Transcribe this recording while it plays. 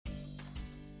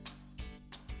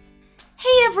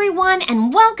everyone,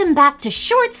 and welcome back to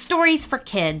Short Stories for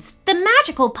Kids, the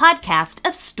magical podcast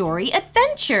of story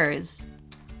adventures.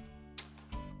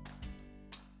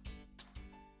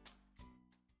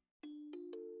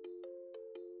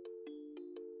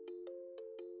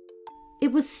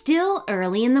 It was still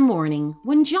early in the morning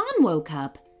when John woke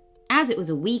up. As it was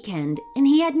a weekend and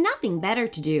he had nothing better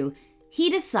to do, he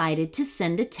decided to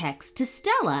send a text to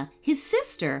Stella, his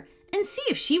sister, and see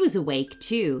if she was awake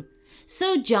too.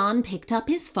 So John picked up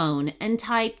his phone and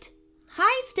typed,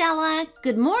 "Hi Stella,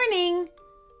 good morning."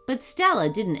 But Stella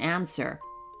didn't answer.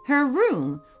 Her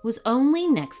room was only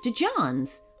next to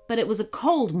John's, but it was a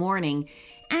cold morning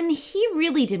and he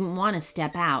really didn't want to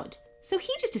step out. So he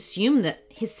just assumed that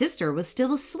his sister was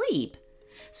still asleep.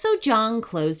 So John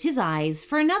closed his eyes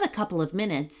for another couple of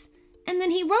minutes, and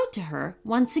then he wrote to her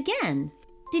once again.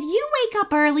 "Did you wake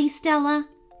up early, Stella?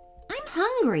 I'm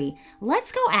hungry.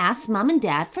 Let's go ask Mom and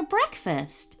Dad for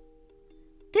breakfast."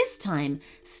 This time,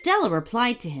 Stella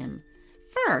replied to him.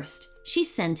 First, she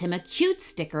sent him a cute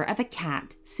sticker of a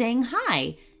cat saying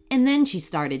hi, and then she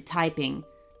started typing.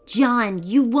 "John,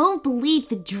 you won't believe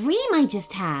the dream I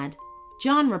just had."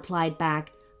 John replied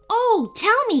back, "Oh,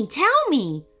 tell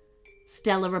me.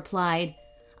 Stella replied,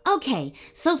 "Okay,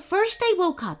 so first I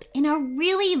woke up in a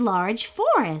really large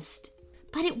forest.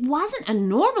 But it wasn't a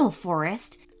normal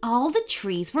forest. All the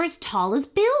trees were as tall as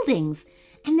buildings,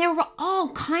 and there were all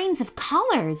kinds of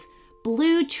colors.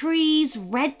 Blue trees,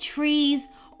 red trees,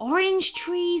 orange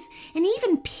trees, and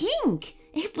even pink.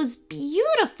 It was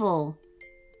beautiful."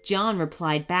 John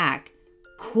replied back,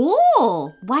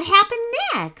 "Cool. What happened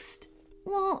next?"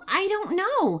 "Well, I don't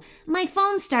know. My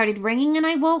phone started ringing and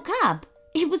I woke up.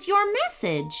 It was your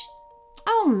message."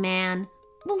 "Oh, man.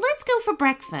 Well, let's go for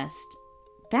breakfast."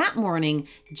 That morning,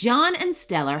 John and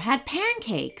Stella had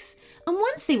pancakes, and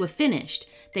once they were finished,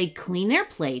 they cleaned their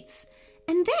plates,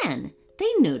 and then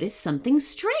they noticed something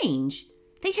strange.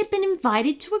 They had been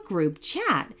invited to a group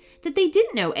chat that they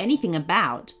didn't know anything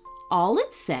about. All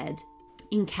it said,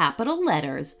 in capital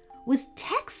letters, was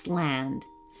Textland.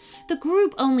 The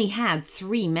group only had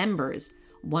 3 members.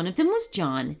 One of them was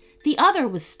John, the other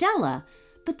was Stella,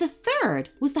 but the third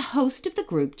was the host of the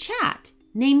group chat,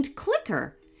 named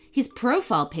Clicker. His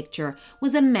profile picture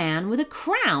was a man with a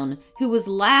crown who was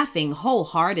laughing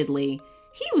wholeheartedly.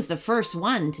 He was the first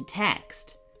one to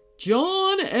text.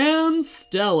 "John and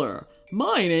Stella,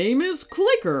 my name is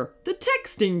Clicker, the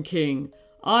texting king.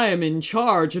 I am in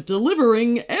charge of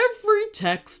delivering every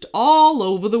text all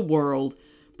over the world.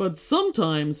 But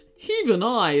sometimes even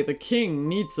I, the king,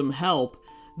 need some help.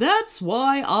 That's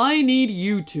why I need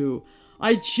you two.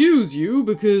 I choose you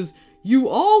because you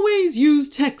always use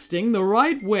texting the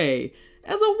right way,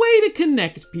 as a way to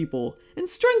connect people and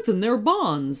strengthen their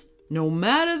bonds, no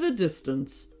matter the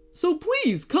distance. So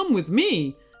please come with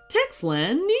me.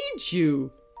 Textland needs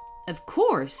you." Of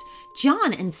course,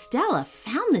 John and Stella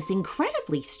found this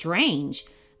incredibly strange.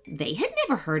 They had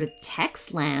never heard of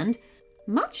Textland,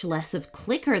 much less of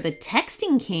Clicker the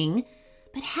texting king,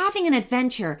 but having an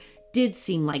adventure did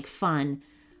seem like fun.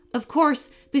 Of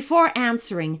course, before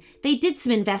answering, they did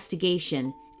some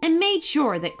investigation and made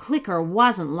sure that Clicker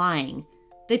wasn't lying.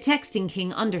 The texting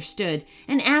king understood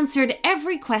and answered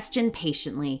every question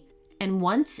patiently, and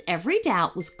once every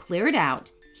doubt was cleared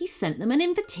out, he sent them an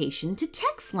invitation to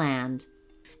Textland.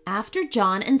 After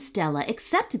John and Stella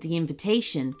accepted the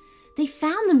invitation, they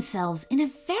found themselves in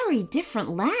a very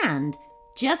different land.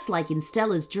 Just like in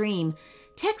Stella's dream,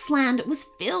 Textland was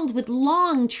filled with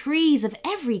long trees of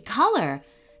every color.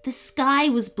 The sky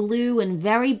was blue and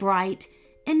very bright,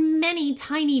 and many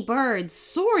tiny birds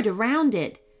soared around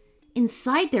it.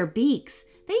 Inside their beaks,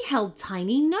 they held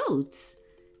tiny notes.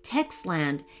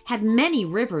 Textland had many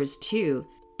rivers too,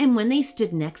 and when they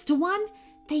stood next to one,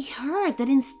 they heard that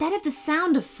instead of the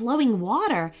sound of flowing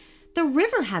water, the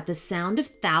river had the sound of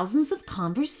thousands of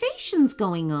conversations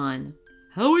going on.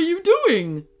 "How are you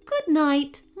doing?" "Good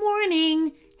night,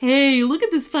 morning." "Hey, look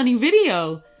at this funny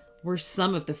video," were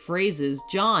some of the phrases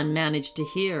John managed to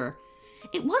hear.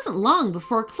 It wasn't long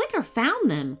before Clicker found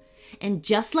them, and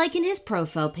just like in his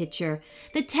profile picture,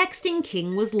 the texting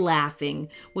king was laughing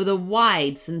with a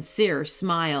wide, sincere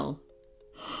smile.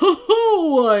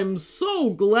 "Oh, I'm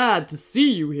so glad to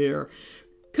see you here.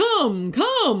 Come,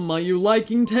 are you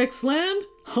liking Textland?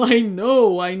 I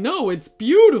know, it's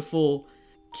beautiful."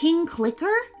 "King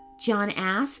Clicker?" John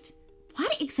asked.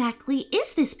 "What exactly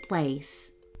is this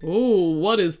place?" "Oh,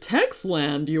 what is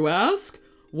Textland, you ask?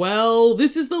 Well,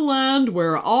 this is the land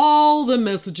where all the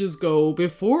messages go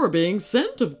before being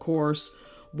sent, of course.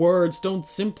 Words don't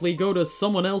simply go to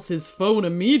someone else's phone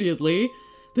immediately.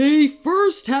 they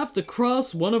first have to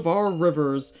cross one of our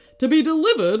rivers to be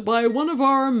delivered by one of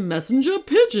our messenger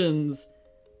pigeons.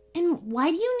 And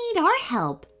why do you need our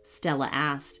help? Stella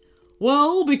asked.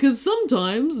 Well, because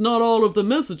sometimes not all of the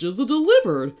messages are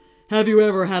delivered. Have you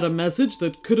ever had a message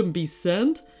that couldn't be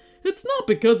sent? It's not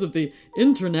because of the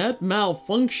internet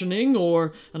malfunctioning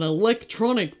or an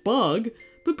electronic bug,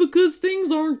 but because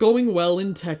things aren't going well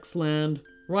in Texland.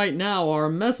 Right now, our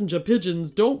messenger pigeons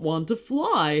don't want to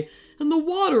fly, and the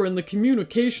water in the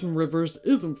communication rivers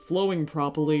isn't flowing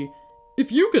properly.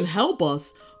 If you can help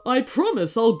us, I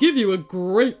promise I'll give you a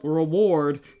great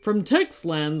reward from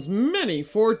Texland's many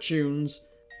fortunes.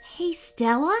 Hey,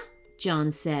 Stella,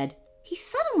 John said. He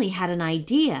suddenly had an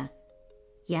idea.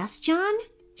 Yes, John?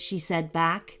 She said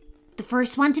back. The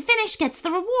first one to finish gets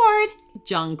the reward,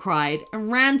 John cried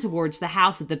and ran towards the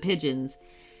house of the pigeons.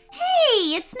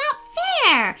 Hey, it's not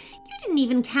fair! You didn't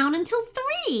even count until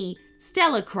 3,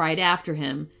 Stella cried after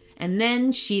him, and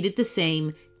then she did the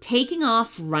same, taking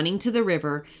off running to the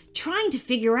river, trying to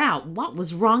figure out what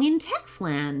was wrong in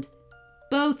Texland.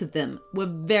 Both of them were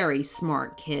very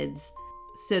smart kids,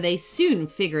 so they soon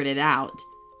figured it out.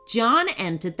 John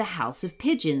entered the house of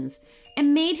pigeons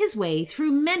and made his way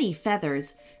through many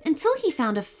feathers until he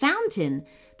found a fountain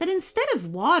that instead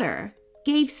of water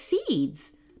gave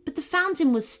seeds. But the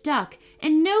fountain was stuck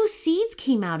and no seeds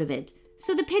came out of it,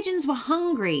 so the pigeons were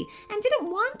hungry and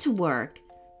didn't want to work.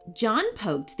 John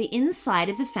poked the inside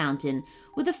of the fountain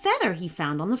with a feather he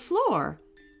found on the floor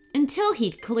until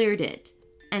he'd cleared it.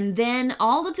 And then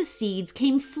all of the seeds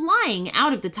came flying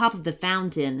out of the top of the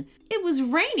fountain. It was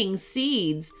raining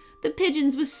seeds. The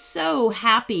pigeons were so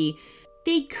happy.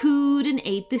 They cooed and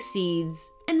ate the seeds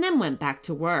and then went back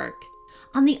to work.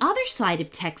 On the other side of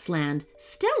Texland,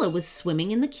 Stella was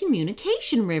swimming in the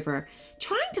communication river,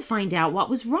 trying to find out what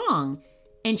was wrong.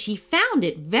 And she found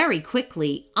it very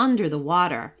quickly under the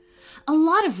water. A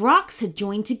lot of rocks had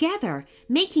joined together,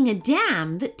 making a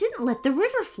dam that didn't let the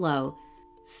river flow.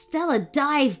 Stella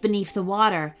dived beneath the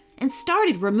water and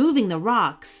started removing the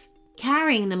rocks,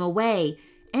 carrying them away,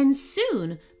 and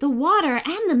soon the water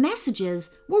and the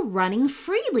messages were running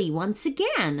freely once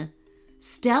again.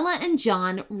 Stella and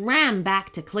John ran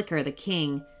back to Clicker the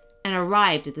King and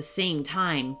arrived at the same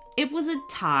time. It was a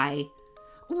tie.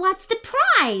 What's the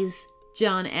prize?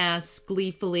 John asked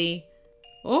gleefully.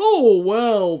 Oh,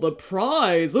 well, the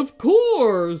prize, of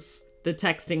course, the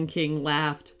Texting King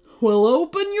laughed. Well,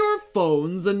 open your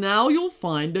phones and now you'll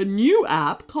find a new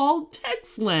app called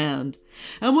Texland.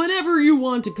 And whenever you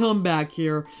want to come back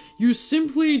here, you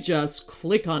simply just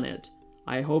click on it.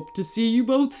 I hope to see you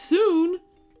both soon.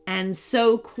 And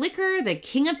so Clicker, the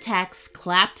King of Tex,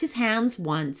 clapped his hands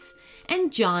once,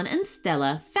 and John and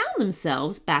Stella found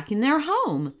themselves back in their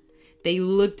home. They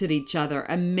looked at each other,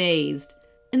 amazed,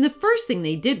 and the first thing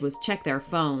they did was check their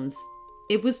phones.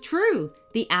 It was true.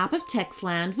 The app of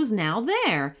Texland was now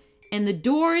there, and the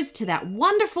doors to that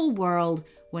wonderful world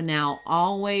were now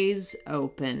always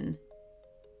open.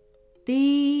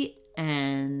 The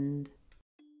end.